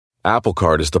Apple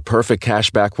Card is the perfect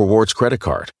cashback rewards credit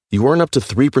card. You earn up to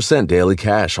 3% daily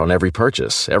cash on every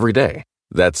purchase, every day.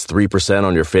 That's 3%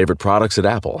 on your favorite products at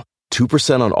Apple,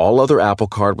 2% on all other Apple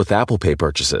Card with Apple Pay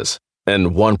purchases,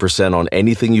 and 1% on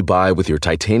anything you buy with your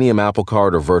titanium Apple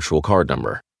Card or virtual card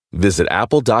number. Visit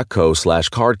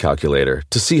apple.co/card calculator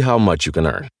to see how much you can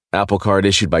earn. Apple Card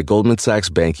issued by Goldman Sachs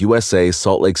Bank USA,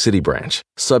 Salt Lake City branch.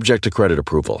 Subject to credit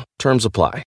approval. Terms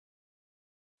apply.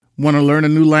 Want to learn a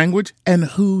new language? And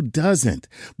who doesn't?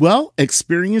 Well,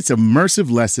 experience immersive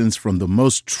lessons from the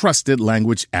most trusted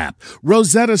language app,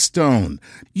 Rosetta Stone.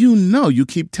 You know you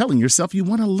keep telling yourself you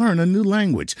want to learn a new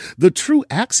language. The True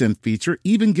Accent feature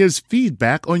even gives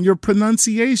feedback on your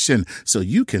pronunciation so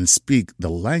you can speak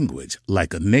the language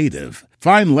like a native.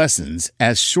 Find lessons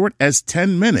as short as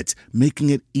 10 minutes,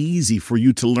 making it easy for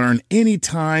you to learn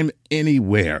anytime,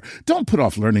 anywhere. Don't put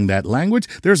off learning that language.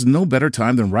 There's no better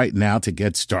time than right now to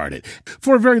get started.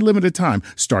 For a very limited time,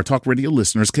 Star Talk Radio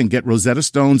listeners can get Rosetta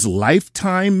Stone's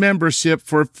lifetime membership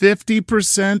for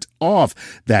 50% off.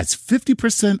 That's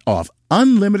 50% off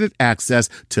unlimited access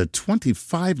to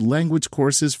 25 language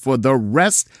courses for the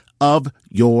rest of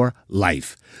your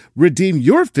life. Redeem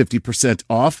your 50%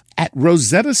 off at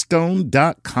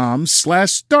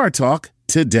rosettastone.com/StarTalk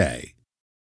today.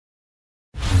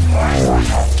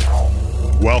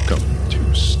 Welcome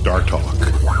to Star Talk,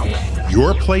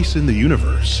 your place in the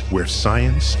universe where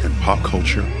science and pop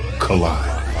culture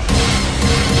collide.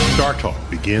 Star Talk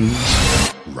begins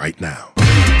right now.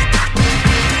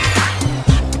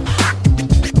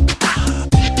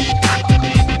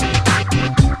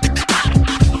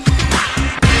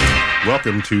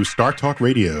 Welcome to Star Talk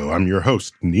Radio. I'm your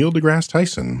host, Neil deGrasse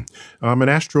Tyson. I'm an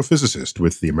astrophysicist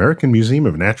with the American Museum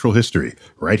of Natural History,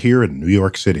 right here in New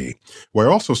York City, where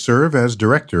I also serve as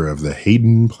director of the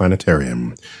Hayden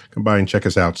Planetarium. Come by and check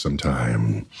us out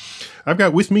sometime. I've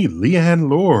got with me Leanne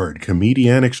Lord,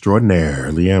 comedian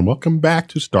extraordinaire. Leanne, welcome back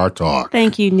to Star Talk.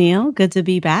 Thank you, Neil. Good to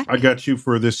be back. I got you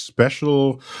for this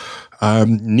special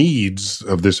needs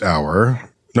of this hour.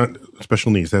 Not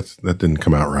special needs. That didn't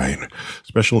come out right.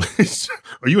 Special needs.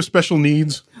 Are you a special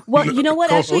needs? Well, you know what?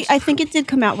 Actually, I think it did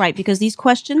come out right because these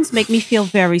questions make me feel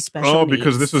very special. Oh,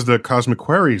 because this is the Cosmic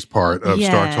Queries part of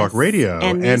Star Talk Radio,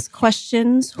 and these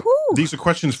questions. These are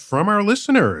questions from our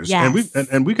listeners, yes.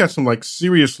 and we got some like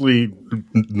seriously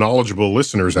knowledgeable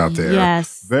listeners out there.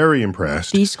 Yes, very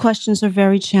impressed. These questions are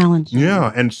very challenging.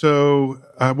 Yeah, and so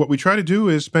what we try to do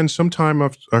is spend some time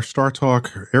of our Star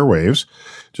Talk airwaves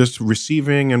just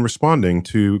receiving and responding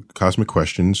to cosmic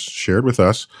questions shared with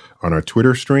us on our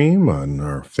Twitter stream, on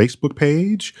our Facebook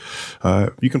page.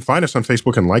 You can find us on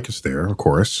Facebook and like us there, of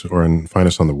course, or find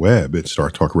us on the web at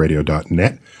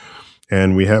startalkradio.net.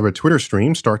 And we have a Twitter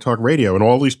stream, Star Talk Radio, and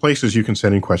all these places you can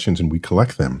send in questions and we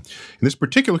collect them. In this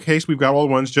particular case, we've got all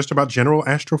the ones just about general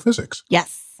astrophysics.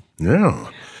 Yes. Yeah.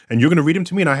 And you're going to read them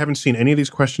to me, and I haven't seen any of these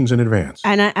questions in advance.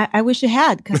 And I wish you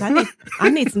had, because I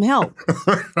need some help.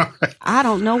 I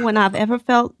don't know when I've ever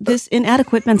felt this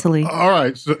inadequate mentally. All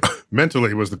right. So,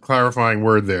 mentally was the clarifying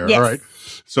word there. Yes. All right.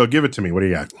 So give it to me. What do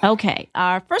you got? Okay.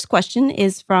 Our first question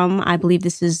is from, I believe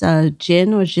this is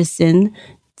Jin or Jisin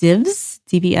Divs,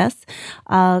 DVS.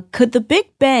 Could the Big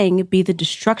Bang be the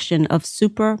destruction of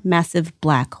supermassive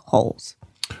black holes?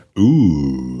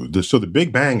 Ooh. So the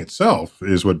Big Bang itself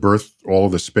is what birthed all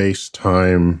the space,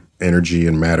 time, energy,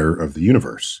 and matter of the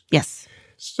universe. Yes.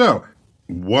 So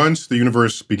once the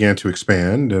universe began to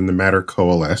expand and the matter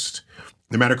coalesced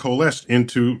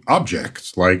into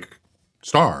objects like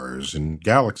stars and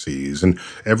galaxies. And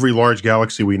every large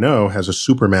galaxy we know has a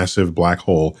supermassive black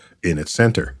hole in its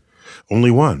center.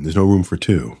 Only one. There's no room for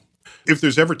two. If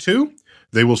there's ever two,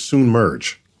 they will soon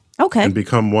merge. Okay. And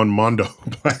become one mondo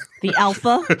black. The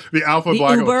alpha. The alpha the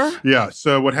black Uber. hole. Yeah.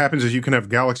 So what happens is you can have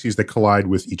galaxies that collide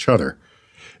with each other.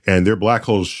 And their black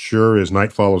holes, sure as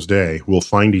night follows day, will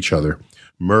find each other,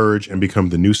 merge, and become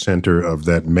the new center of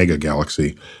that mega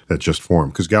galaxy that just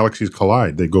formed. Because galaxies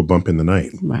collide. They go bump in the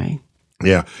night. Right.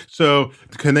 Yeah. So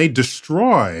can they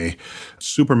destroy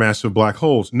supermassive black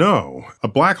holes? No. A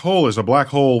black hole is a black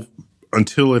hole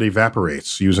until it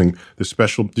evaporates using the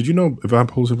special. Did you know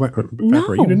black holes evaporate?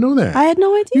 No. You didn't know that. I had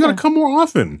no idea. You got to come more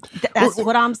often. That's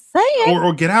what I'm saying.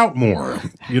 Or get out more.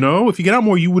 You know, if you get out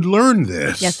more, you would learn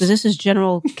this. Yes, because this is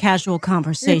general casual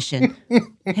conversation.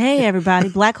 Hey, everybody,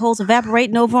 black holes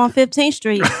evaporating over on 15th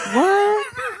Street. What?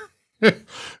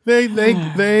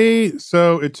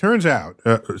 So it turns out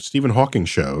Stephen Hawking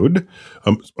showed,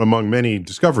 among many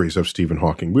discoveries of Stephen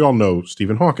Hawking, we all know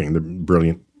Stephen Hawking, the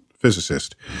brilliant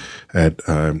physicist at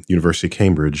University of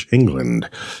Cambridge, England.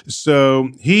 So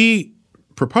he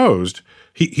proposed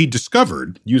he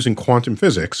discovered, using quantum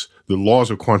physics, the laws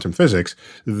of quantum physics,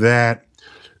 that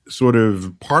sort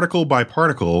of particle by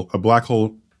particle, a black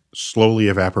hole slowly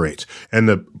evaporates. And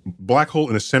the black hole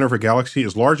in the center of a galaxy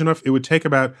is large enough, it would take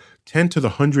about 10 to the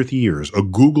 100th years, a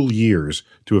Google years,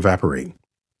 to evaporate.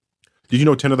 Did you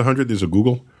know 10 to the 100th is a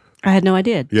Google? I had no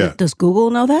idea. Yeah. Does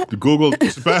Google know that? The Google,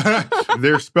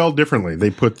 they're spelled differently. They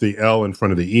put the L in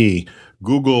front of the E.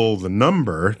 Google, the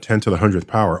number, 10 to the 100th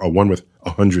power, a 1 with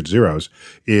 100 zeros,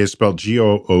 is spelled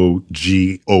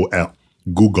Googol,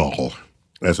 Google,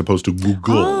 as opposed to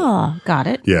Google. Oh, got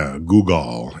it. Yeah,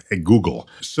 Google.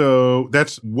 So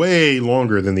that's way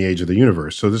longer than the age of the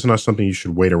universe. So this is not something you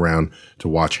should wait around to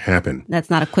watch happen. That's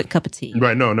not a quick cup of tea.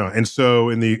 Right, no. And so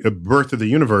in the birth of the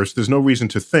universe, there's no reason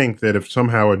to think that if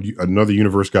somehow another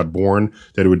universe got born,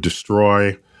 that it would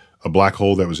destroy a black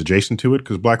hole that was adjacent to it,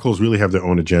 because black holes really have their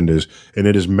own agendas, and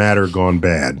it is matter gone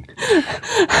bad.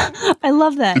 I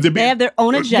love that. They have their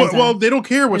own agenda. Well, they don't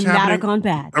care what's happening matter gone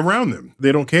bad around them.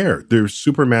 They don't care. There's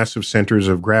supermassive centers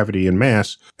of gravity and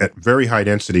mass at very high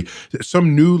density.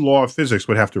 Some new law of physics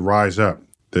would have to rise up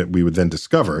that we would then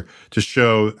discover to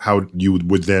show how you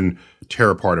would then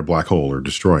tear apart a black hole or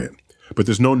destroy it. But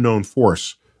there's no known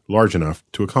force large enough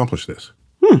to accomplish this.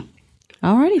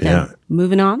 Alrighty then. Yeah.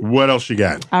 Moving on. What else you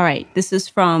got? All right. This is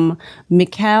from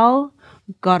Mikhail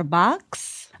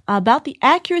Gorbax about the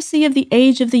accuracy of the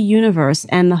age of the universe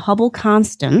and the Hubble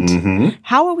constant. Mm-hmm.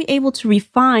 How are we able to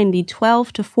refine the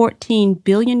 12 to 14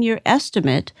 billion year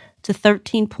estimate to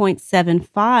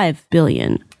 13.75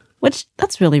 billion? Which,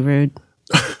 that's really rude.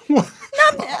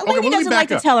 Lady doesn't like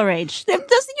to tell her age. Does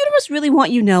the universe really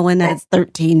want you knowing that it's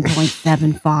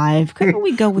 13.75? Couldn't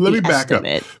we go with Let the me back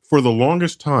estimate? up. For the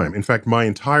longest time, in fact, my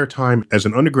entire time as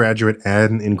an undergraduate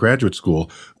and in graduate school,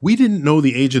 we didn't know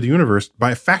the age of the universe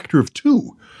by a factor of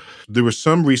 2. There was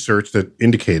some research that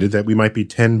indicated that we might be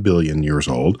 10 billion years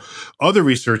old. Other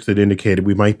research that indicated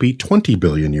we might be 20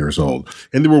 billion years old.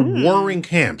 And there were warring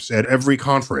camps at every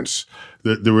conference.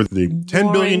 There were the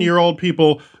 10 billion year old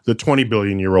people, the 20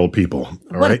 billion year old people.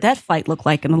 What did that fight look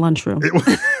like in the lunchroom? In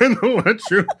the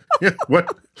lunchroom? Yeah,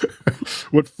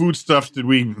 what foodstuffs did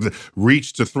we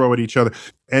reach to throw at each other?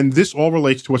 And this all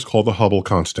relates to what's called the Hubble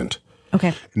constant.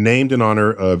 Okay. Named in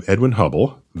honor of Edwin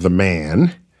Hubble, the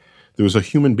man. There was a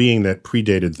human being that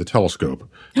predated the telescope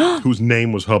whose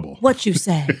name was Hubble. What you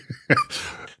say?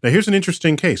 Now, here's an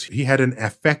interesting case. He had an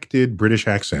affected British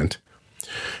accent.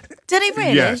 Did he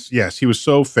really? Yes. He was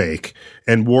so fake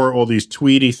and wore all these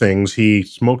tweedy things. He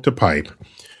smoked a pipe.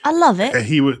 I love it. And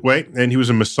he was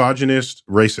a misogynist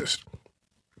racist.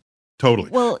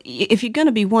 Totally. Well, if you're going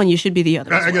to be one, you should be the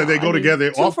other. They go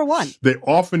together. Two for one. They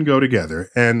often go together.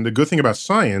 And the good thing about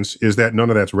science is that none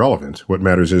of that's relevant. What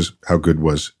matters is how good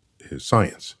was his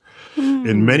science.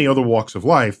 In many other walks of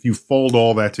life, you fold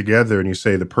all that together and you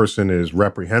say the person is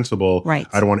reprehensible. Right.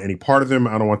 I don't want any part of them.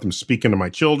 I don't want them speaking to my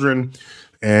children.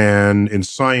 And in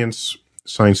science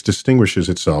distinguishes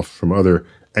itself from other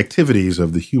activities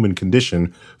of the human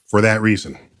condition for that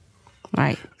reason.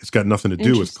 Right. It's got nothing to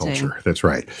do with culture. That's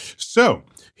right. So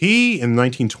he, in the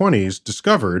 1920s,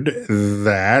 discovered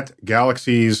that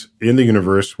galaxies in the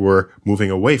universe were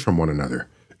moving away from one another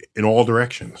in all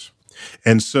directions.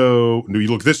 And so you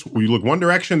look one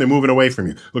direction, they're moving away from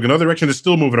you. Look another direction, they're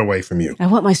still moving away from you. I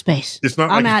want my space. It's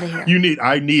not I'm like out of here.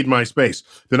 I need my space.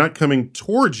 They're not coming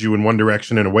towards you in one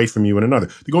direction and away from you in another.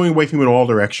 They're going away from you in all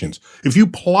directions. If you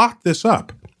plot this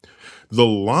up, the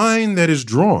line that is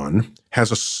drawn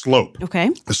has a slope.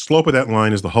 Okay. The slope of that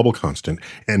line is the Hubble constant.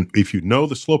 And if you know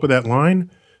the slope of that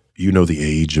line, you know the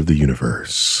age of the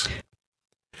universe.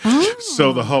 Oh.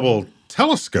 So the Hubble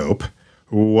telescope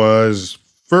was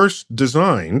first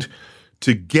designed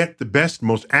to get the best,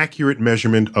 most accurate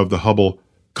measurement of the Hubble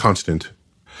constant.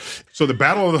 So the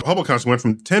battle of the Hubble constant went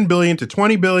from 10 billion to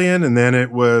 20 billion, and then it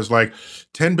was like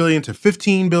 10 billion to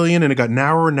 15 billion, and it got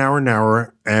narrower and narrower and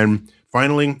narrower. And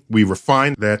finally, we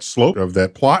refined that slope of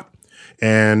that plot,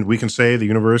 and we can say the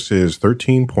universe is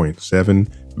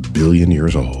 13.7 billion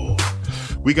years old.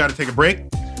 We got to take a break.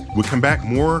 We'll come back,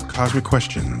 more Cosmic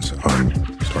Questions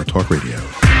on Star Talk Radio.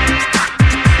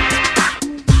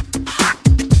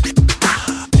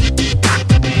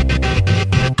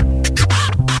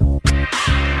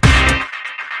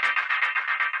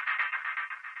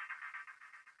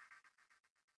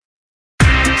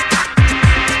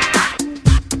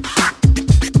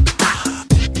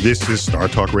 This is Star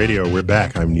Talk Radio. We're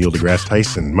back. I'm Neil deGrasse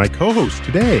Tyson. My co-host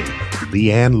today,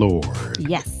 Leanne Lord.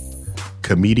 Yes.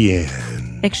 Comedian.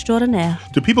 Extraordinaire.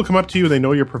 Do people come up to you, they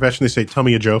know your profession, they say, tell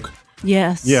me a joke?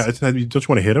 Yes. Yeah, don't you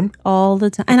want to hit them? All the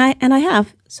time. And I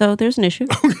have. So there's an issue.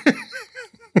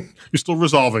 You're still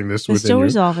resolving this. It's still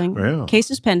resolving. Yeah.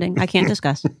 Case is pending. I can't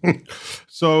discuss.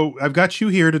 So I've got you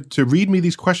here to read me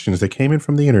these questions that came in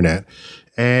from the internet,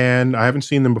 and I haven't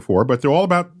seen them before, but they're all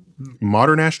about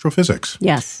modern astrophysics.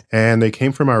 Yes. And they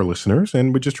came from our listeners,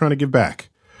 and we're just trying to give back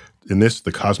in this,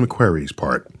 the Cosmic Queries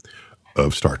part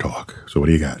of Star Talk. So what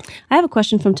do you got? I have a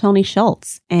question from Tony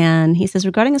Schultz, and he says,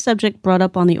 regarding a subject brought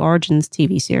up on the Origins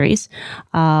TV series,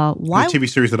 why... The TV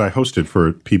series that I hosted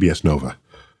for PBS Nova.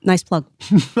 Nice plug.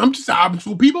 I'm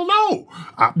so people know.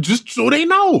 Just so they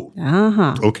know.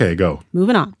 Uh-huh. Okay, go.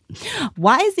 Moving on.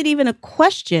 Why is it even a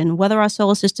question whether our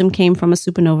solar system came from a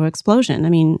supernova explosion?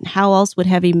 I mean, how else would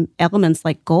heavy elements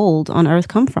like gold on Earth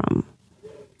come from?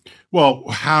 Well,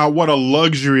 what a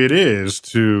luxury it is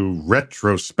to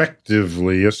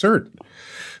retrospectively assert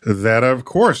that, of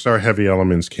course, our heavy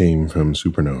elements came from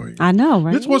supernovae. I know,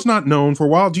 right? This was not known for a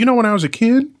while. Do you know when I was a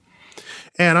kid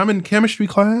and I'm in chemistry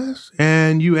class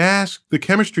and you ask the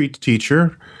chemistry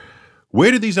teacher,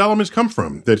 where did these elements come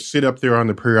from that sit up there on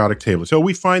the periodic table? So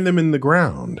we find them in the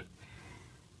ground.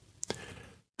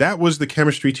 That was the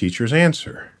chemistry teacher's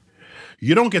answer.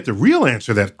 You don't get the real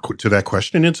answer to that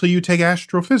question until you take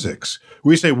astrophysics.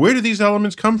 We say, where do these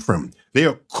elements come from? They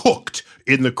are cooked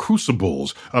in the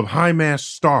crucibles of high-mass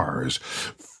stars,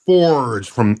 forged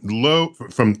from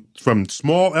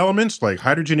small elements like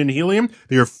hydrogen and helium.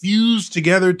 They are fused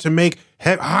together to make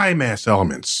high-mass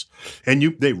elements.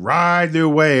 And they ride their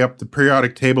way up the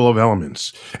periodic table of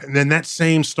elements. And then that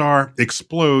same star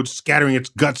explodes, scattering its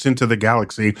guts into the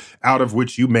galaxy, out of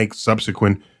which you make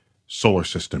subsequent solar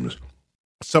systems.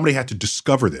 Somebody had to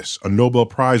discover this. A Nobel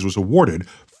Prize was awarded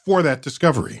for that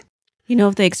discovery. You know,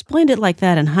 if they explained it like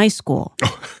that in high school,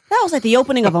 that was like the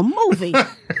opening of a movie.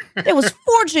 There was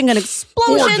forging and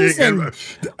explosions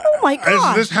oh my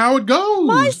God. Is this how it goes?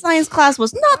 My science class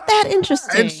was not that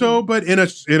interesting. And so, but in a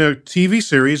TV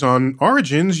series on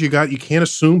Origins, you can't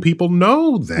assume people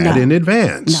know that in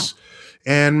advance.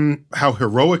 No. And how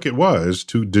heroic it was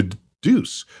to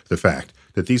deduce the fact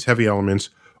that these heavy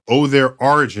elements owe their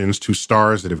origins to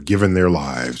stars that have given their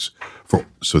lives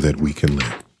so that we can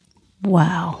live.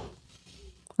 Wow.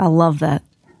 I love that.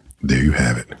 There you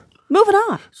have it. Moving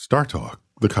on. Star Talk,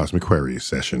 the Cosmic Queries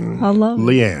session. I love it.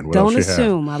 Leanne, what Don't else you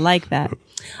assume. I like that.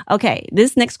 Okay,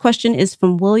 this next question is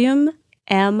from William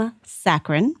M.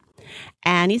 Saccharin.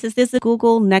 And he says, there's a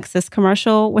Google Nexus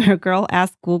commercial where a girl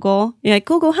asks Google,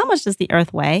 Google, how much does the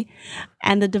Earth weigh?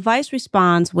 And the device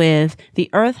responds with, the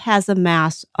Earth has a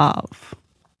mass of...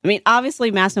 I mean,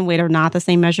 obviously, mass and weight are not the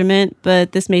same measurement,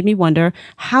 but this made me wonder,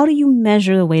 how do you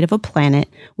measure the weight of a planet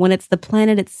when it's the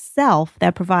planet itself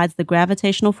that provides the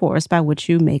gravitational force by which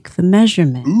you make the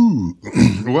measurement? Ooh,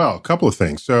 well, a couple of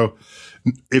things. So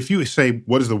if you say,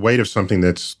 what is the weight of something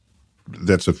that's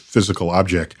a physical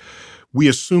object, we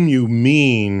assume you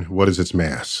mean, what is its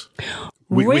mass?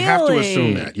 We have to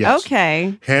assume that, yes.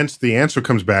 Okay. Hence, the answer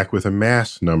comes back with a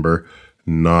mass number,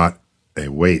 not a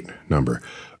weight number.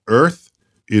 Earth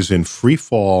is in free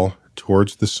fall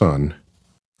towards the sun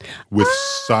with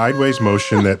sideways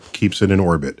motion that keeps it in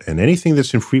orbit. And anything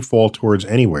that's in free fall towards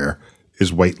anywhere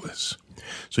is weightless.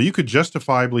 So you could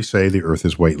justifiably say the Earth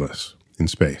is weightless in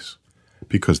space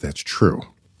because that's true.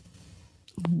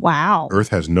 Wow. Earth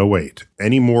has no weight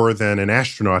any more than an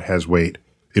astronaut has weight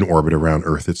in orbit around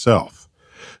Earth itself.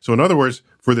 So in other words,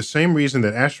 for the same reason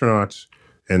that astronauts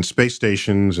and space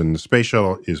stations and the space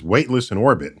shuttle is weightless in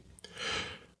orbit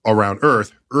around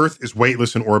Earth, Earth is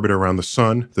weightless in orbit around the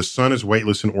sun is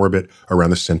weightless in orbit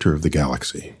around the center of the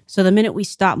galaxy. So the minute we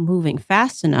stop moving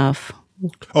fast enough...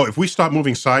 Oh, if we stop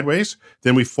moving sideways,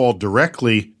 then we fall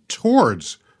directly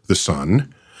towards the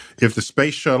sun. If the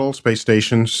space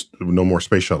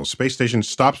station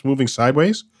stops moving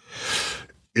sideways,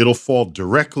 it'll fall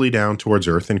directly down towards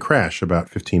Earth and crash about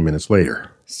 15 minutes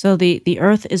later. So the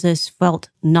Earth is a svelte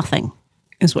nothing,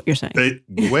 is what you're saying.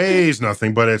 It weighs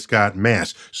nothing, but it's got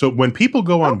mass. So when people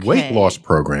go on weight loss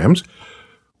programs,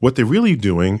 what they're really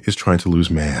doing is trying to lose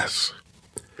mass.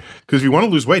 Because if you want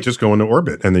to lose weight, just go into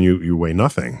orbit, and then you weigh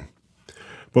nothing.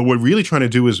 But what we're really trying to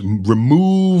do is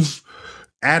remove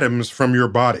atoms from your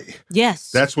body.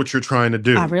 Yes. That's what you're trying to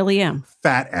do. I really am.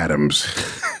 Fat atoms.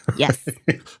 Yes.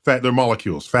 They're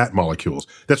molecules, fat molecules.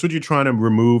 That's what you're trying to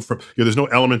remove from. There's no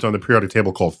element on the periodic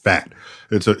table called fat.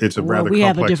 It's a rather complex. We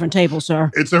have a different table,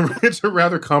 sir. It's a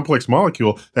rather complex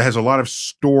molecule that has a lot of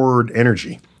stored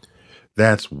energy.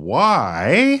 That's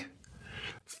why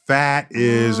fat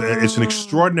is it's an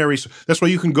extraordinary. That's why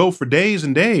you can go for days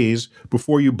and days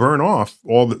before you burn off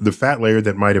all the fat layer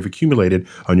that might have accumulated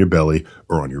on your belly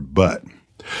or on your butt.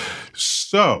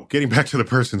 So, getting back to the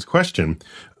person's question,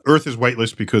 Earth is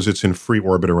weightless because it's in free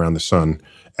orbit around the sun,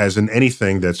 as in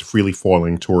anything that's freely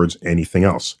falling towards anything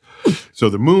else. So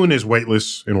the moon is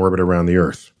weightless in orbit around the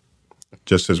Earth,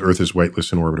 just as Earth is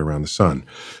weightless in orbit around the sun.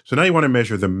 So now you want to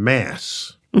measure the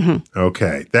mass.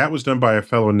 Okay, that was done by a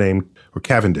fellow named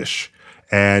Cavendish,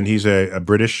 and he's a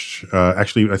British,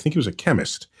 actually, I think he was a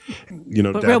chemist.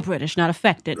 But real British, not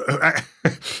affected.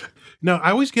 No,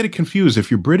 I always get it confused. If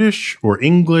you're British or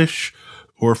English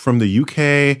or from the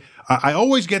UK, I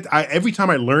always get, every time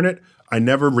I learn it, I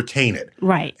never retain it.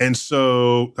 Right. And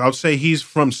so I'll say he's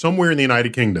from somewhere in the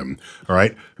United Kingdom, all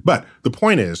right? But the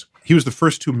point is, he was the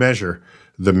first to measure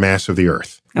the mass of the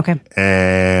Earth. Okay.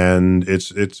 And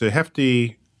it's a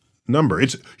hefty number.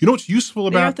 It's, what's useful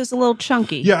about— The Earth is a little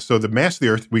chunky. Yeah, so the mass of the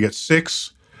Earth, we get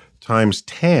 6 times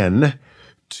 10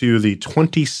 to the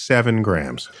 27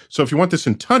 grams. So if you want this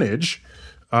in tonnage,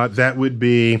 that would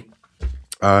be,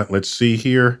 let's see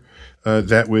here,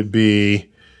 that would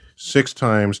be 6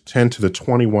 times 10 to the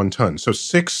 21 tons. So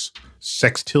 6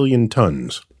 sextillion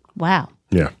tons. Wow.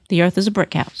 Yeah. The Earth is a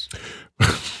brick house.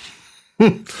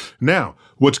 Now,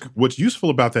 what's useful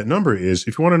about that number is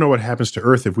if you want to know what happens to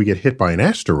Earth if we get hit by an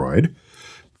asteroid,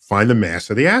 find the mass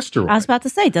of the asteroid. I was about to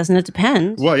say, doesn't it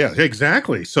depend? Well, yeah,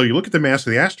 exactly. So you look at the mass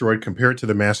of the asteroid, compare it to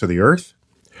the mass of the Earth.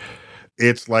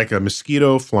 It's like a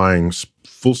mosquito flying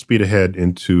full speed ahead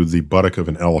into the buttock of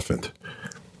an elephant.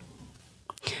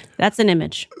 That's an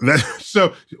image.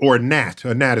 Or a gnat.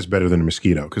 A gnat is better than a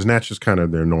mosquito because gnats just they're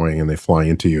annoying and they fly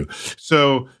into you.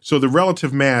 So the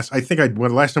relative mass, I think the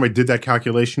last time I did that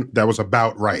calculation, that was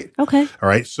about right. Okay. All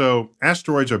right. So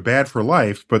asteroids are bad for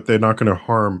life, but they're not going to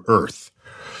harm Earth.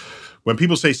 When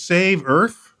people say save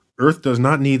Earth, Earth does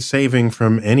not need saving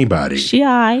from anybody.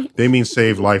 They mean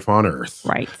save life on Earth.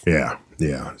 Right. Yeah.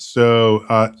 Yeah.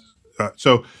 So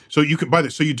you can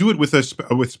so you do it with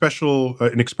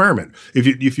an experiment.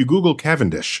 If you Google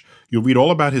Cavendish, you'll read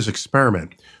all about his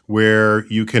experiment where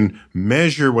you can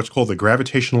measure what's called the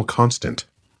gravitational constant,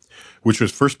 which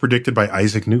was first predicted by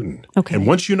Isaac Newton. Okay. And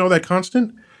once you know that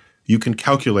constant, you can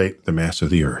calculate the mass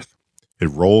of the Earth. It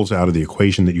rolls out of the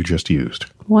equation that you just used.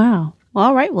 Wow.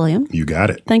 All right, William. You got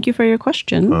it. Thank you for your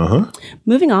question. Uh-huh.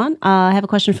 Moving on, I have a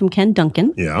question from Ken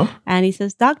Duncan. Yeah. And he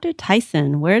says, Dr.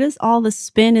 Tyson, where does all the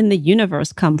spin in the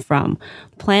universe come from?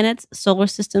 Planets, solar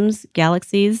systems,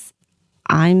 galaxies?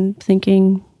 I'm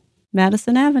thinking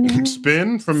Madison Avenue.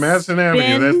 Spin from Madison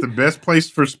Avenue. That's the best place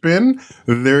for spin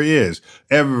there is.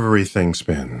 Everything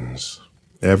spins.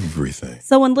 Everything.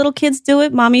 So when little kids do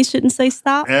it, mommy shouldn't say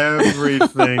stop?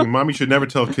 Everything. Mommy should never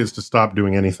tell kids to stop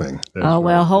doing anything. That's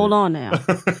well, hold on now.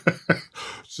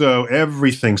 So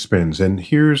everything spins. And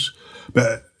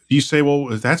but you say,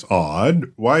 well, that's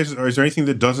odd. Why is there anything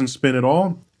that doesn't spin at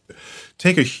all?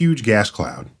 Take a huge gas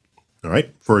cloud, all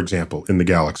right, for example, in the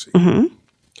galaxy. Mm-hmm.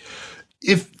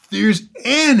 If there's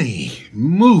any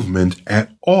movement at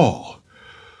all,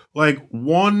 like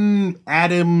 1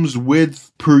 atom's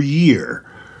width per year,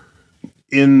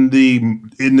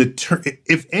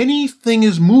 if anything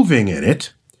is moving in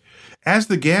it, as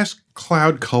the gas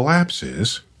cloud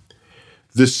collapses,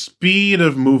 the speed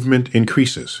of movement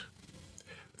increases.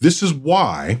 This is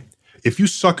why if you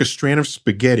suck a strand of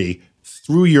spaghetti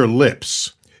through your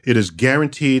lips, it is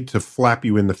guaranteed to flap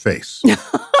you in the face.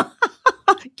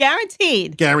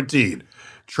 Guaranteed. Guaranteed.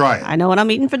 Try it. I know what I'm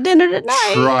eating for dinner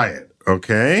tonight. Try it,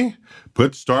 okay?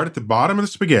 Start at the bottom of the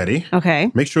spaghetti. Okay.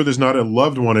 Make sure there's not a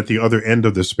loved one at the other end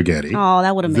of the spaghetti. Oh,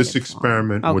 that would have made this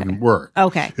experiment wouldn't work.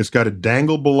 Okay. It's got to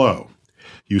dangle below.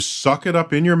 You suck it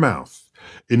up in your mouth.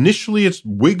 Initially, it's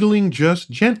wiggling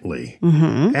just gently.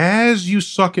 Mm-hmm. As you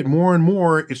suck it more and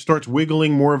more, it starts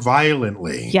wiggling more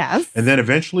violently. Yes. And then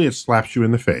eventually it slaps you in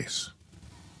the face.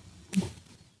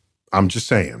 I'm just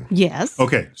saying. Yes.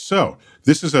 Okay, so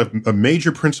this is a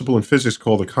major principle in physics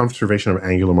called the conservation of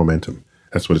angular momentum.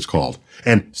 That's what it's called.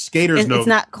 And skaters know— It's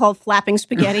not called flapping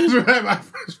spaghetti? That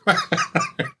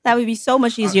would be so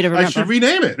much easier to remember. I should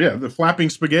rename it. Yeah, the flapping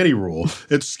spaghetti rule.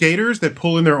 It's skaters that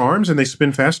pull in their arms and they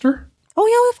spin faster. Oh,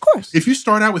 yeah, of course. If you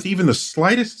start out with even the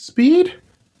slightest speed,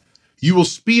 you will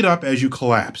speed up as you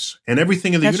collapse. And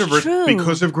everything in the universe,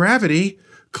 because of gravity,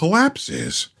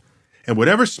 collapses. And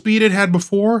whatever speed it had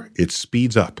before, it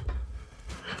speeds up.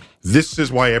 This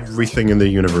is why everything in the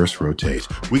universe rotates.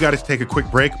 We got to take a quick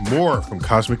break. More from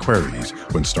Cosmic Queries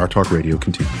when Star Talk Radio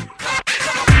continues.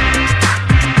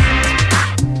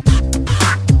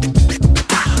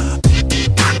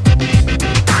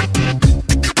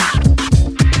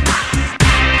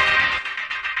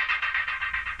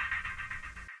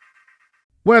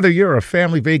 Whether you're a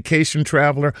family vacation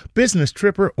traveler, business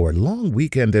tripper, or long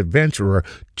weekend adventurer,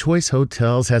 Choice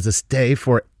Hotels has a stay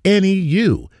for any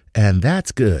you. And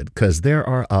that's good, because there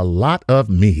are a lot of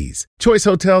me's. Choice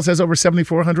Hotels has over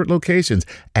 7,400 locations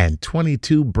and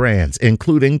 22 brands,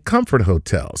 including Comfort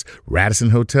Hotels, Radisson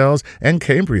Hotels, and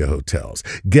Cambria Hotels.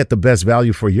 Get the best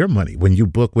value for your money when you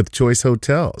book with Choice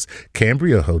Hotels.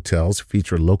 Cambria Hotels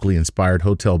feature locally inspired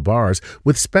hotel bars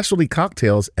with specialty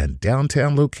cocktails and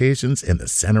downtown locations in the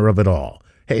center of it all.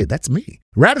 Hey, that's me.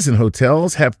 Radisson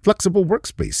Hotels have flexible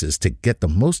workspaces to get the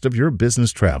most of your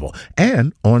business travel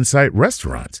and on-site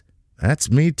restaurants. That's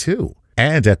me too.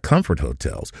 And at Comfort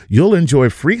Hotels, you'll enjoy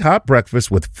free hot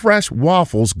breakfast with fresh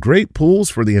waffles, great pools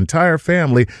for the entire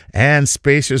family, and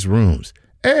spacious rooms.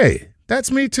 Hey,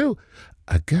 that's me too.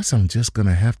 I guess I'm just going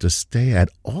to have to stay at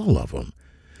all of them.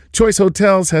 Choice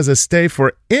Hotels has a stay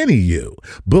for any you.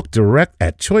 Book direct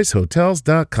at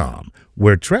choicehotels.com,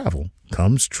 where travel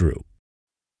comes true.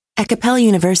 At Capella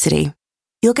University,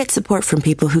 you'll get support from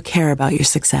people who care about your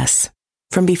success.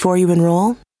 From before you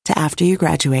enroll to after you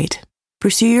graduate,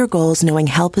 pursue your goals knowing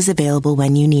help is available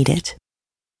when you need it.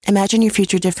 Imagine your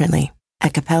future differently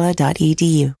at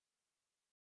capella.edu.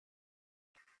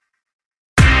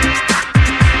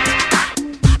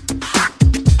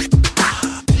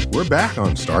 We're back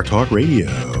on Star Talk Radio.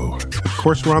 Of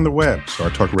course, we're on the web,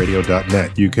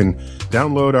 startalkradio.net. You can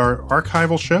download our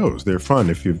archival shows. They're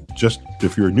fun. If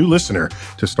you're a new listener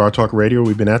to Star Talk Radio,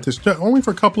 we've been at this only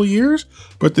for a couple of years,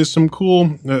 but there's some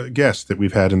cool guests that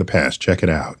we've had in the past. Check it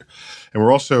out. And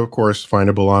we're also, of course,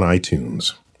 findable on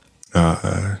iTunes.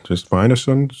 Just find us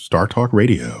on Star Talk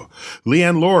Radio.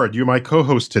 Leanne Lord, you're my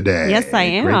co-host today. Yes, I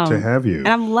am. Great to have you. And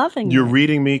I'm loving You're it.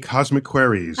 reading me Cosmic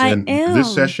Queries. I and am.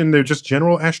 This session, they're just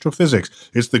general astrophysics.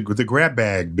 It's the grab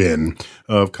bag bin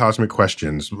of cosmic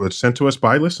questions sent to us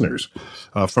by listeners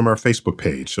from our Facebook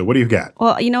page. So what do you got?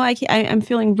 Well, I'm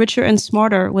feeling richer and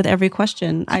smarter with every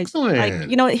question. Excellent.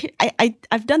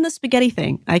 I've done the spaghetti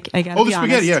thing. I got to be The spaghetti,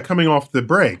 honest. yeah, coming off the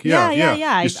break.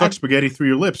 Yeah. You suck spaghetti through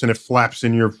your lips and it flaps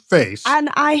in your face. And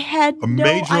I had no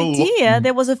major idea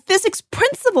there was a physics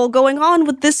principle going on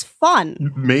with this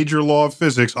fun. Major law of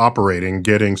physics operating,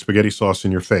 getting spaghetti sauce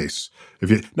in your face.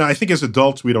 Now, I think as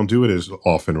adults, we don't do it as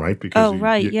often, right? Because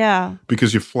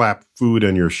because you flap food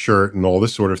in your shirt and all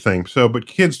this sort of thing. So, but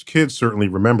kids certainly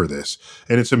remember this.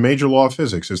 And it's a major law of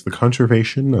physics. It's the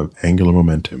conservation of angular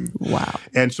momentum. Wow.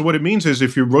 And so what it means is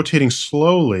if you're rotating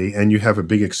slowly and you have a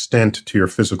big extent to your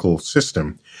physical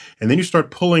system, and then you start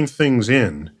pulling things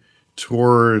in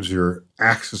towards your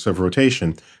axis of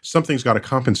rotation, something's got to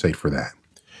compensate for that.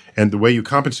 And the way you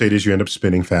compensate is you end up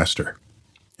spinning faster.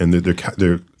 And there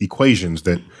are equations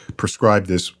that prescribe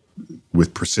this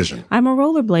with precision. I'm a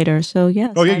rollerblader, so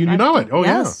yes. Oh, yeah, you know it. Oh, yes,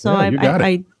 yeah. So Yeah, you got it.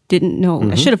 I didn't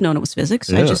know. I should have known it was physics.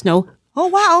 Yeah. I just know, oh,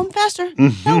 wow, I'm faster.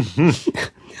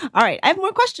 All right, I have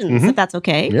more questions, if that's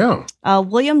okay. Yeah.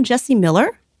 William Jesse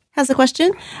Miller has a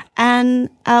question. And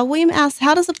William asks,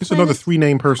 how does a planet... It's another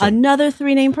three-name person. Another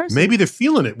three-name person. Maybe they're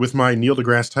feeling it with my Neil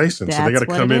deGrasse Tyson, so they got to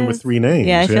That's come what it in with is. three names.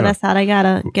 Yeah, I feel that's how they got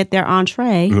to get their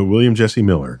entree. William Jesse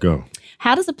Miller, go.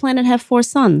 How does a planet have 4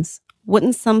 suns?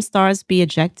 Wouldn't some stars be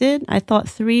ejected? I thought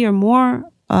 3 or more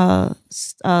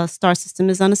star system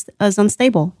is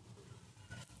unstable.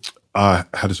 How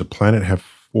does a planet have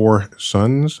 4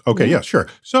 suns? Okay, yeah, sure.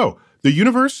 So the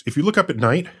universe, if you look up at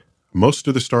night, most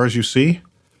of the stars you see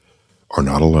are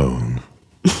not alone.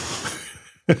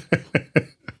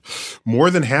 More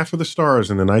than half of the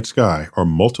stars in the night sky are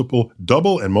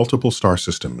double and multiple star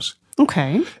systems.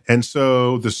 Okay. And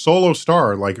so the solo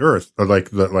star, like Earth, or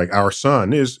like our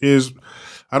sun, is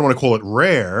I don't want to call it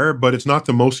rare, but it's not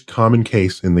the most common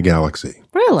case in the galaxy.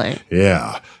 Really?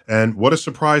 Yeah. And what a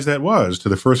surprise that was to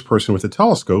the first person with a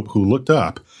telescope who looked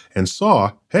up and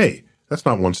saw, hey, that's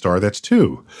not 1 star, that's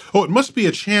 2. Oh, it must be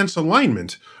a chance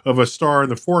alignment of a star in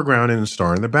the foreground and a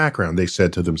star in the background, they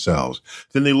said to themselves.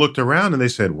 Then they looked around and they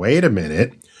said, wait a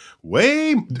minute.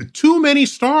 Too many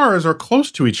stars are close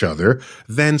to each other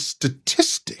than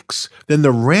statistics, than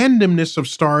the randomness of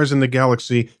stars in the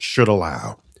galaxy should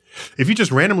allow. If you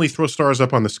just randomly throw stars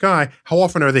up on the sky, how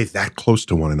often are they that close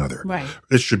to one another? Right.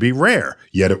 It should be rare,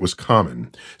 yet it was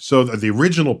common. So the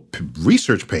original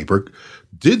research paper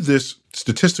did this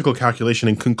statistical calculation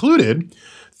and concluded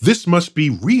this must be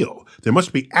real. There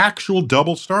must be actual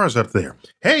double stars up there.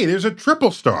 Hey, there's a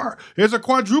triple star. There's a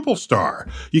quadruple star.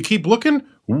 You keep looking,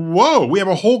 whoa, we have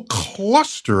a whole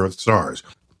cluster of stars.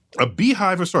 A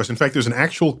beehive of stars. In fact, there's an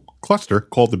actual cluster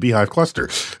called the Beehive Cluster.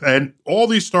 And all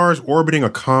these stars orbiting a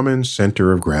common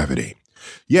center of gravity.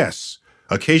 Yes,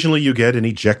 occasionally you get an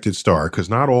ejected star because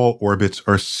not all orbits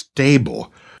are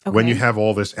stable when you have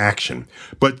all this action.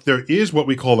 But there is what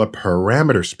we call a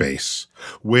parameter space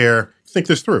where think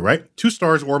this through, right? Two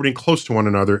stars orbiting close to one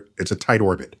another. It's a tight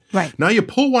orbit. Right. Now you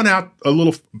pull one out a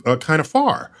little kind of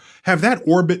far. Have that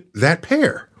orbit that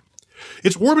pair.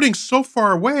 It's orbiting so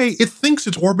far away, it thinks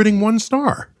it's orbiting one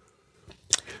star.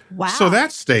 Wow. So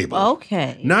that's stable.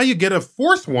 Okay. Now you get a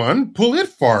fourth one, pull it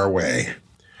far away.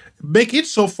 Make it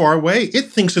so far away,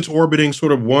 it thinks it's orbiting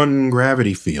sort of one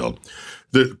gravity field.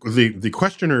 The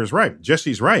questioner is right.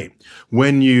 Jesse's right.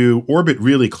 When you orbit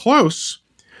really close,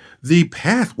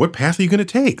 what path are you going to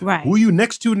take? Right. Who are you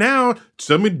next to now?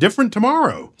 Something different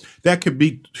tomorrow. That could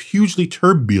be hugely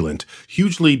turbulent,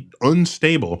 hugely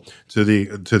unstable to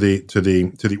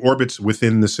the orbits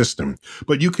within the system.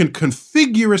 But you can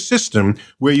configure a system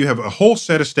where you have a whole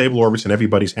set of stable orbits and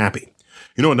everybody's happy.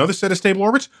 You know, another set of stable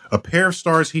orbits, a pair of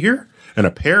stars here and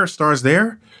a pair of stars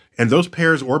there, and those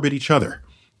pairs orbit each other.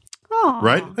 Aw.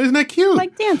 Right? Isn't that cute?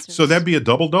 Like dancers. So that'd be a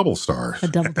double star. A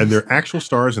double. And they're actual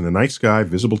stars in the night sky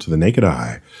visible to the naked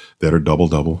eye that are double.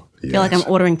 I feel like I'm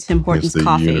ordering Tim Hortons the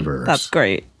coffee. universe. That's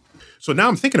great. So now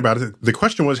I'm thinking about it. The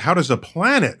question was, how does a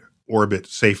planet orbit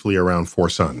safely around four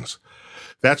suns?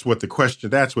 That's what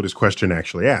his question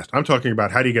actually asked. I'm talking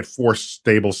about how do you get four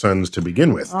stable suns to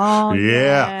begin with? Oh,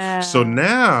 yeah. So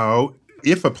now,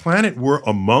 if a planet were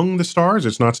among the stars,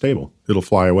 it's not stable. It'll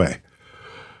fly away.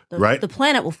 Right? The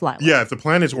planet will fly away. Yeah, if the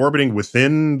planet's orbiting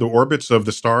within the orbits of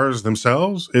the stars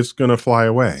themselves, it's going to fly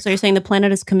away. So you're saying the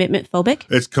planet is commitment phobic?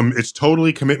 It's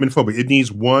totally commitment phobic. It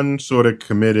needs one sort of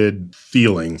committed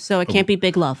feeling. So it can't be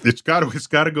big love. It's got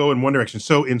to go in one direction.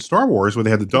 So in Star Wars, where they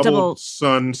had the double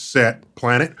sunset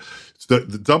planet, it's the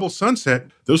double sunset,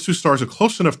 those two stars are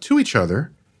close enough to each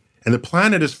other, and the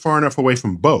planet is far enough away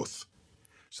from both,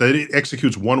 so that it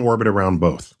executes one orbit around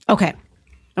both. Okay.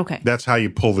 That's how you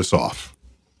pull this off.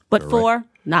 But four,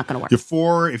 not going to work. Your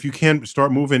four, if you can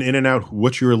start moving in and out,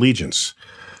 what's your allegiance?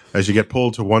 As you get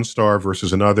pulled to one star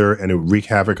versus another and it wreak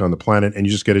havoc on the planet and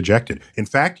you just get ejected. In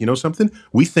fact, you know something?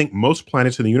 We think most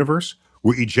planets in the universe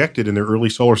were ejected in their early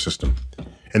solar system.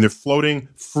 And they're floating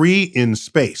free in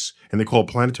space. And they call it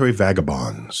planetary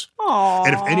vagabonds. Aww.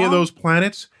 And if any of those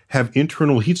planets have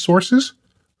internal heat sources,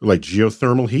 like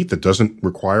geothermal heat that doesn't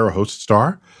require a host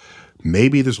star,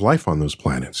 maybe there's life on those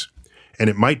planets. And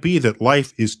it might be that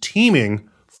life is teeming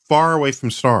far away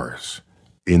from stars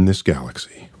in this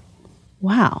galaxy.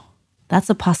 Wow.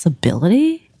 That's a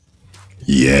possibility?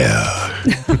 Yeah.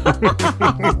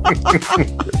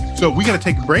 So we got to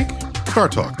take a break. Star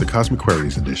Talk, the Cosmic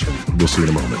Queries edition. We'll see you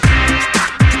in a moment.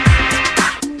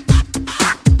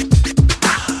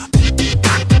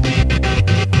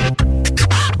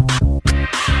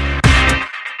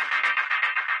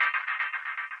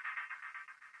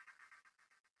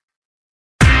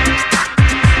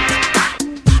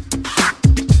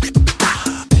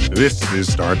 This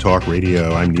is Star Talk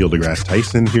Radio. I'm Neil deGrasse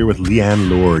Tyson here with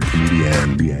Leanne Lord,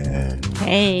 comedian Leanne.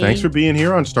 Hey. Thanks for being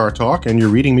here on Star Talk, and you're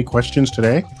reading me questions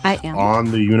today. I am.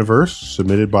 On the universe,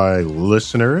 submitted by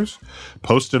listeners,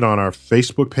 posted on our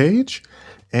Facebook page,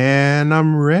 and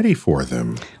I'm ready for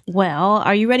them. Well,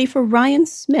 are you ready for Ryan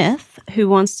Smith, who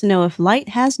wants to know if light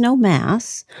has no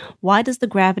mass, why does the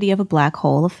gravity of a black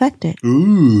hole affect it?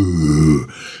 Ooh.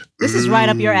 This is right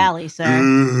up your alley, sir.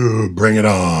 Ooh, bring it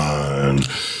on.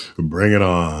 Bring it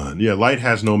on. Yeah, light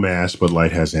has no mass, but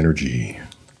light has energy.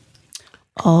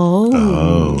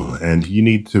 Oh, and you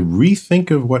need to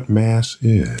rethink of what mass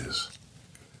is.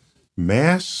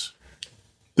 Mass,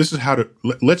 this is how to,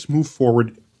 let's move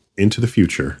forward into the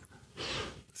future,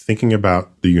 thinking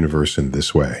about the universe in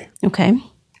this way. Okay.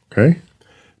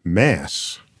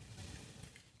 Mass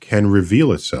can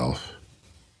reveal itself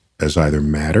as either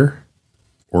matter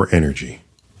or energy.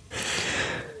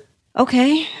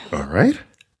 Okay. All right?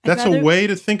 That's a way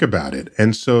to think about it.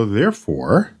 And so,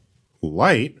 therefore,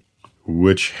 light,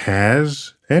 which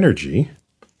has energy,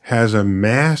 has a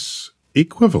mass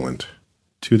equivalent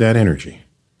to that energy.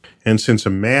 And since a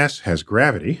mass has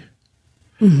gravity,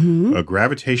 a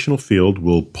gravitational field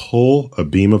will pull a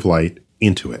beam of light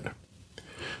into it.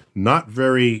 Not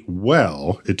very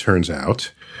well, it turns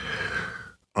out,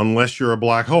 unless you're a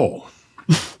black hole.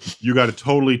 You got to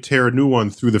totally tear a new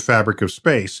one through the fabric of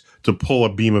space to pull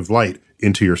a beam of light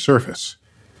into your surface.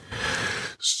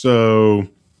 So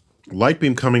light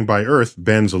beam coming by Earth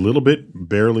bends a little bit,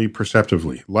 barely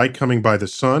perceptibly. Light coming by the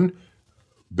sun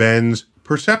bends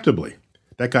perceptibly.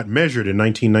 That got measured in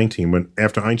 1919 when,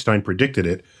 after Einstein predicted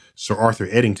it, Sir Arthur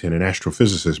Eddington, an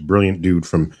astrophysicist, brilliant dude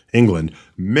from England,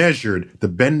 measured the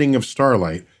bending of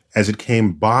starlight as it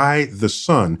came by the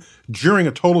sun during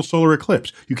a total solar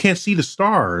eclipse. You can't see the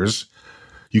stars.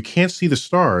 You can't see the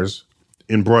stars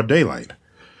in broad daylight.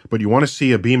 But you want to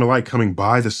see a beam of light coming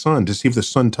by the sun to see if the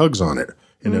sun tugs on it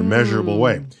in a measurable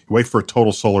way. You wait for a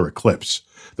total solar eclipse.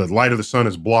 The light of the sun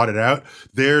is blotted out.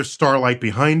 There's starlight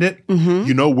behind it.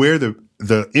 You know where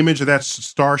the image of that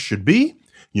star should be.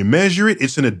 You measure it.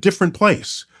 It's in a different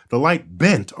place. The light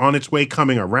bent on its way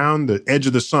coming around the edge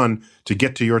of the sun to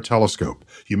get to your telescope.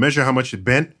 You measure how much it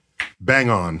bent. Bang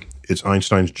on. It's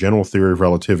Einstein's general theory of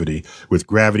relativity with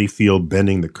gravity field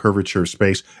bending the curvature of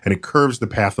space, and it curves the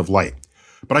path of light.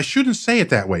 But I shouldn't say it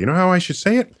that way. You know how I should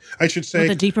say it? I should say...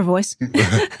 With a deeper voice?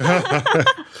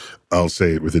 I'll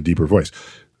say it with a deeper voice.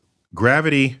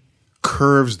 Gravity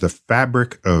curves the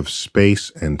fabric of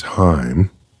space and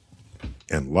time,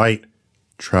 and light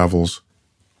travels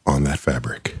on that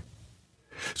fabric.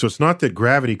 So it's not that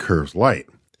gravity curves light.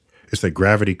 It's that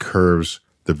gravity curves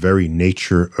the very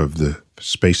nature of the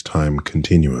space-time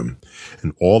continuum.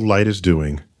 And all light is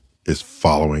doing is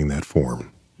following that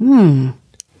form.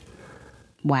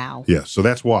 Wow. Yeah, so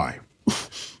that's why.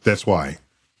 That's why.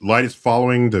 Light is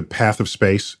following the path of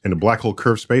space. In a black hole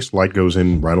curved space, light goes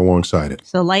in right alongside it.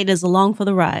 So light is along for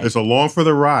the ride. It's along for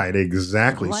the ride,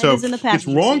 exactly. Light So is in the it's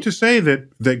passenger wrong seat. to say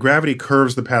that gravity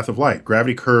curves the path of light.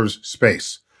 Gravity curves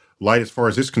space. Light, as far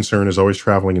as it's concerned, is always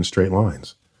traveling in straight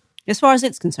lines, As far as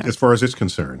it's concerned. as far as it's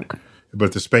concerned. Okay. But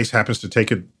if the space happens to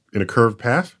take it in a curved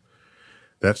path,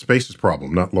 that's space's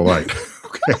problem, not the light.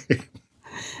 Okay.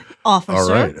 Officer. All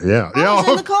right. Yeah. I was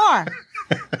in the car.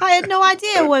 I had no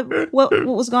idea what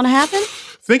was going to happen.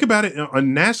 Think about it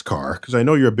on NASCAR, because I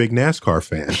know you're a big NASCAR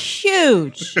fan.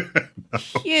 Huge.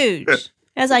 Huge.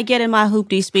 As I get in my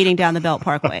hoopty speeding down the Belt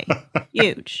Parkway.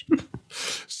 Huge.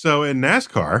 So in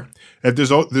NASCAR, if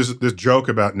there's this joke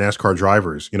about NASCAR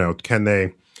drivers. You know, can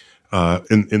they,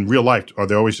 in real life, are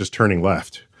they always just turning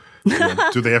left? You know,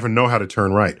 do they ever know how to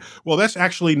turn right? Well, that's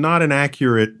actually not an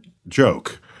accurate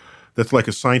joke. That's like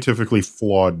a scientifically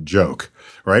flawed joke,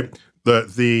 right?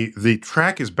 The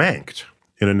track is banked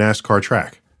in a NASCAR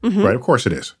track, right? Of course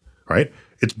it is, right?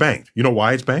 It's banked. You know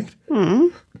why it's banked?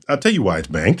 I'll tell you why it's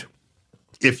banked.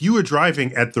 If you are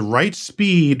driving at the right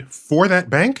speed for that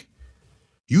bank,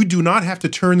 you do not have to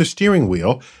turn the steering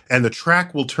wheel, and the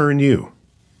track will turn you.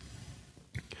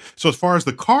 So as far as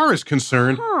the car is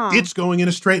concerned, it's going in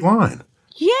a straight line.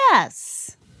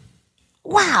 Yes.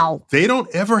 Wow. They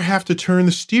don't ever have to turn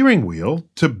the steering wheel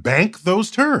to bank those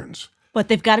turns. But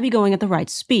they've got to be going at the right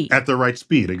speed. At the right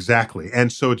speed, exactly.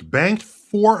 And so it's banked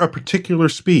for a particular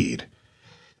speed,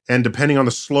 and depending on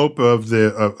the slope of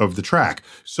the track.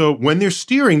 So when they're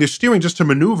steering just to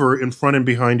maneuver in front and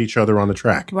behind each other on the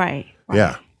track. Right.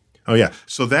 Yeah. Oh, yeah.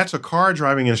 So that's a car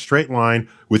driving in a straight line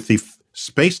with the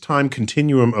space-time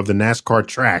continuum of the NASCAR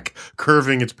track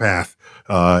curving its path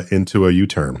into a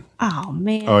U-turn. Oh,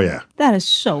 man. Oh, yeah. That is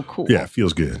so cool. Yeah, it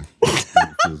feels good.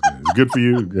 It feels good. It's good for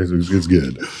you. It's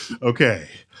good. Okay.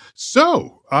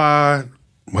 So, wow.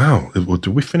 Did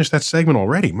we finish that segment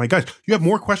already? My gosh. You have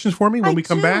more questions for me when we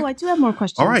come back? I do have more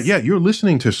questions. All right. Yeah. You're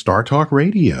listening to Star Talk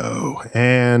Radio.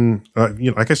 And,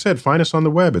 like I said, find us on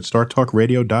the web at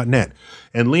startalkradio.net.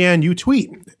 And Leanne, you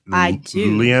tweet. I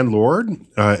do. Leanne Lord,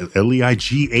 Leighann.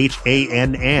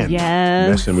 Yes.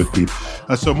 Messing with people.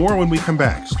 So more when we come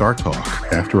back. Star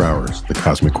Talk, After Hours, The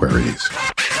Cosmic Queries.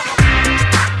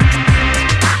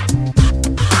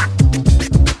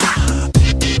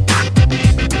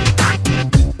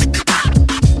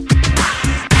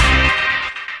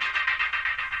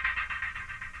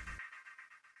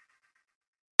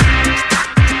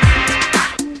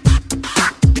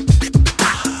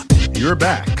 You're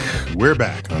back. We're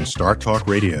back on Star Talk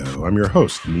Radio. I'm your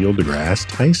host, Neil deGrasse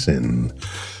Tyson.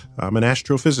 I'm an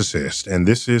astrophysicist, and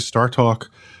this is Star Talk,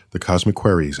 the Cosmic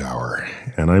Queries Hour.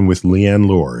 And I'm with Leanne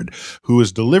Lord, who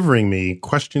is delivering me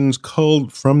questions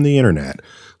culled from the internet,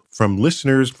 from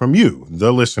listeners, from you,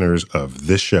 the listeners of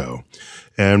this show.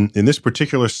 And in this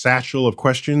particular satchel of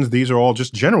questions, these are all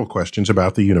just general questions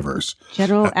about the universe.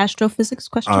 General astrophysics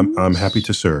questions? I'm happy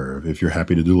to serve if you're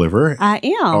happy to deliver. I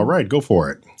am. All right, go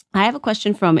for it. I have a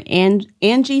question from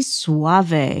Angie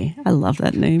Suave. I love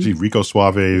that name. Gee, Rico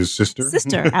Suave's sister?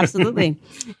 Sister, absolutely.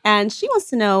 And she wants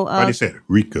to know... How do you say it?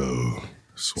 Rico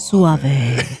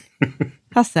Suave.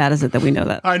 How sad is it that we know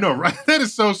that? I know, right? That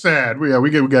is so sad. We got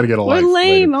to get a life. We're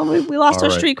lame. Later. We lost All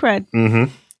our right. street cred.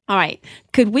 Mm-hmm. All right.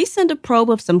 Could we send a probe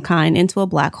of some kind into a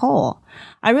black hole?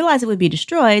 I realize it would be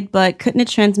destroyed, but couldn't it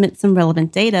transmit some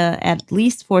relevant data, at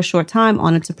least for a short time,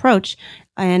 on its approach?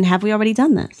 And have we already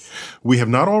done this? We have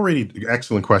not already.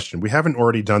 Excellent question. We haven't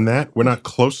already done that. We're not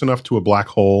close enough to a black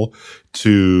hole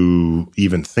to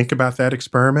even think about that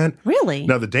experiment. Really?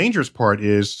 Now, the dangerous part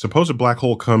is, suppose a black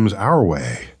hole comes our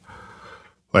way.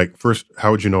 Like, first,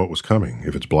 how would you know it was coming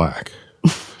if it's black?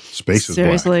 Space is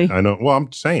Seriously? black. I know. Well,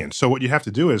 I'm saying. So what you have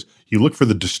to do is you look for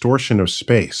the distortion of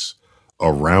space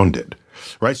around it.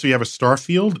 Right? So you have a star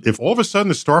field. If all of a sudden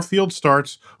the star field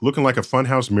starts looking like a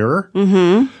funhouse mirror,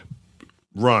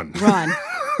 run.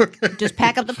 Just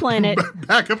pack up the planet.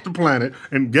 Back up the planet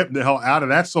and get the hell out of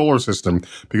that solar system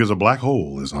because a black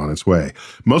hole is on its way.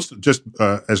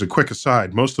 As a quick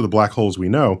aside, most of the black holes we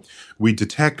know, we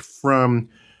detect from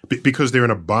because they're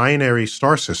in a binary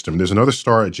star system. There's another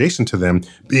star adjacent to them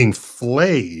being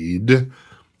flayed.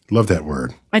 Love that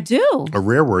word. I do. A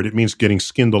rare word. It means getting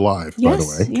skinned alive, by the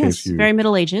way. Yes, very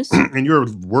Middle Ages. And you're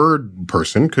a word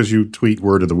person because you tweet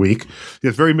word of the week.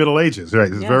 It's very Middle Ages,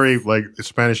 right? It's very like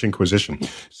Spanish Inquisition.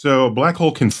 So a black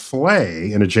hole can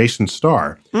flay an adjacent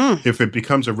star. If it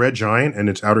becomes a red giant and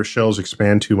its outer shells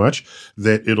expand too much,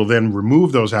 that it'll then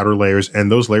remove those outer layers and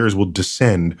those layers will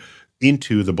descend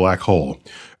into the black hole.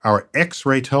 Our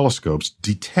X-ray telescopes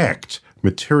detect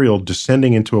material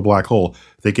descending into a black hole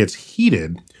that gets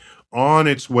heated on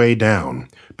its way down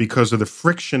because of the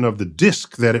friction of the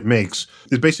disk that it makes.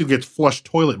 It basically gets flushed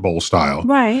toilet bowl style.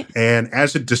 Right. And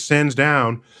as it descends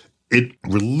down, it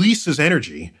releases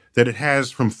energy that it has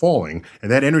from falling,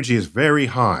 and that energy is very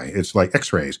high. It's like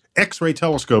X-rays. X-ray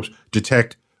telescopes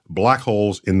detect black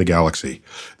holes in the galaxy.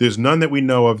 There's none that we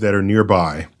know of that are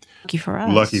nearby.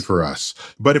 Lucky for us.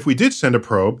 But if we did send a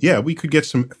probe, we could get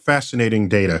some fascinating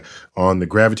data on the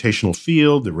gravitational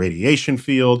field, the radiation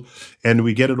field, and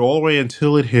we get it all the way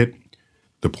until it hit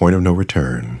the point of no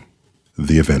return,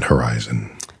 the event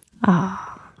horizon.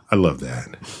 I love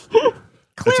that.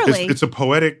 Clearly. It's a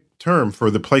poetic term for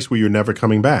the place where you're never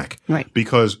coming back. Right.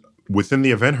 Because within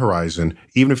the event horizon,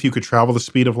 even if you could travel the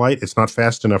speed of light, it's not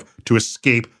fast enough to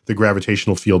escape the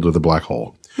gravitational field of the black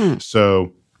hole.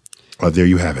 So there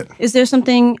you have it. Is there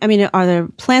something, are there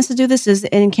plans to do this?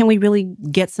 And can we really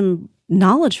get some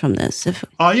knowledge from this?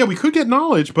 We could get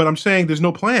knowledge, but I'm saying there's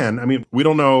no plan. We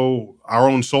don't know our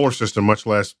own solar system, much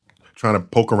less trying to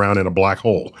poke around in a black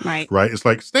hole. Right. It's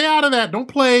like, stay out of that. Don't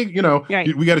play,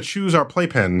 Right. We got to choose our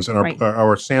playpens and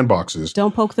our sandboxes.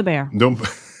 Don't poke the bear. Don't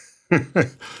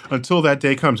until that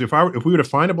day comes. If we were to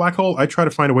find a black hole, I'd try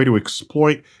to find a way to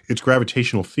exploit its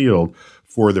gravitational field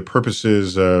for the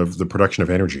purposes of the production of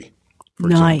energy. For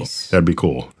example. That'd be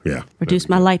cool. Yeah. Reduce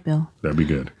my light bill. That'd be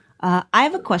good. I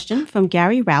have a question from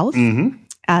Gary Routh, and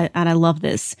I love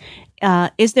this.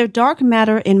 Is there dark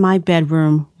matter in my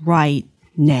bedroom right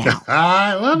now?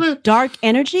 I love it. Dark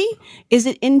energy? Is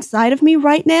it inside of me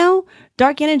right now?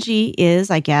 Dark energy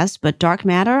is, I guess, but dark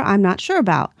matter, I'm not sure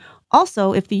about.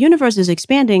 Also, if the universe is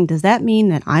expanding, does that mean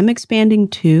that I'm expanding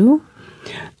too?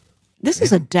 This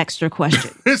is a Dexter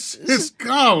question. It's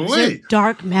golly.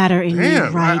 Dark matter in me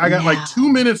right I got now. like 2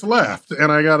 minutes left,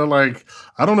 and I got to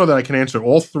I don't know that I can answer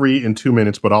all three in 2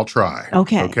 minutes, but I'll try.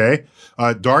 Okay.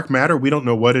 Dark matter, we don't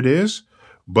know what it is,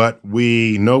 but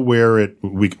we know where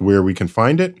we can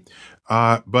find it.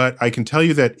 But I can tell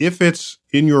you that if it's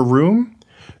in your room,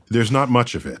 there's not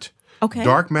much of it. Okay.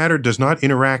 Dark matter does not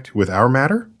interact with our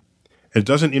matter. It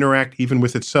doesn't interact even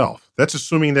with itself. That's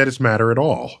assuming that it's matter at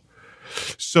all.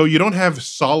 So you don't have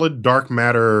solid dark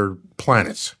matter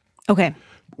planets. Okay.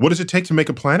 What does it take to make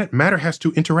a planet? Matter has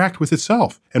to interact with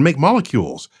itself and make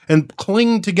molecules and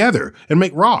cling together and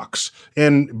make rocks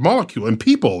and molecule and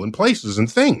people and places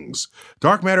and things.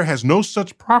 Dark matter has no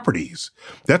such properties.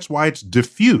 That's why it's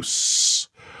diffuse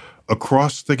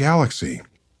across the galaxy.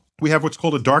 We have what's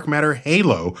called a dark matter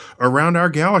halo around our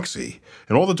galaxy.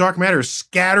 And all the dark matter is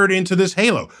scattered into this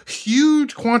halo.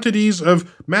 Huge quantities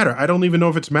of matter. I don't even know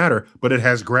if it's matter, but it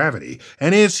has gravity.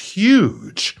 And it's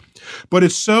huge. But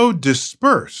it's so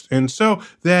dispersed. And so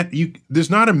that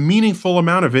there's not a meaningful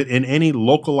amount of it in any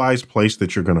localized place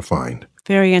that you're going to find.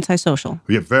 Very antisocial.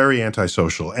 Yeah, very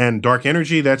antisocial. And dark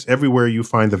energy, that's everywhere you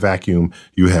find the vacuum,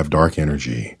 you have dark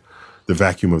energy. The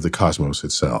vacuum of the cosmos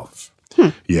itself.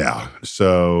 Yeah.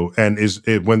 So, and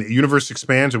when the universe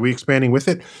expands, are we expanding with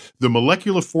it? The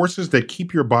molecular forces that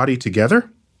keep your body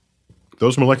together,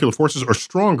 those molecular forces are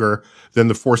stronger than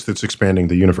the force that's expanding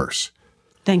the universe.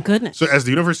 Thank goodness. So as the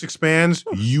universe expands,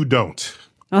 you don't.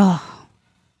 Oh.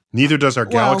 Neither does our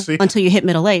galaxy. Until you hit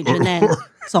middle age, and then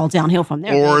it's all downhill from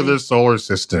there. Or the solar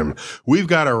system. We've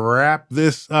got to wrap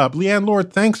this up. Leanne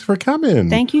Lord, thanks for coming.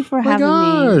 Thank you for having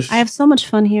me. I have so much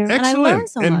fun here. Excellent. And I learned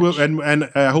so much. And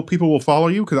I hope people will follow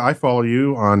you because I follow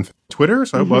you on Twitter.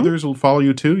 So I hope others will follow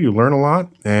you too. You learn a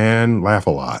lot and laugh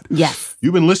a lot. Yes.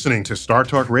 You've been listening to Star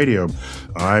Talk Radio.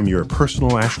 I'm your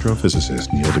personal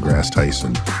astrophysicist, Neil deGrasse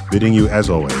Tyson, bidding you, as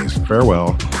always,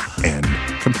 farewell and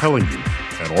compelling you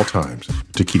at all times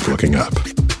to keep looking up.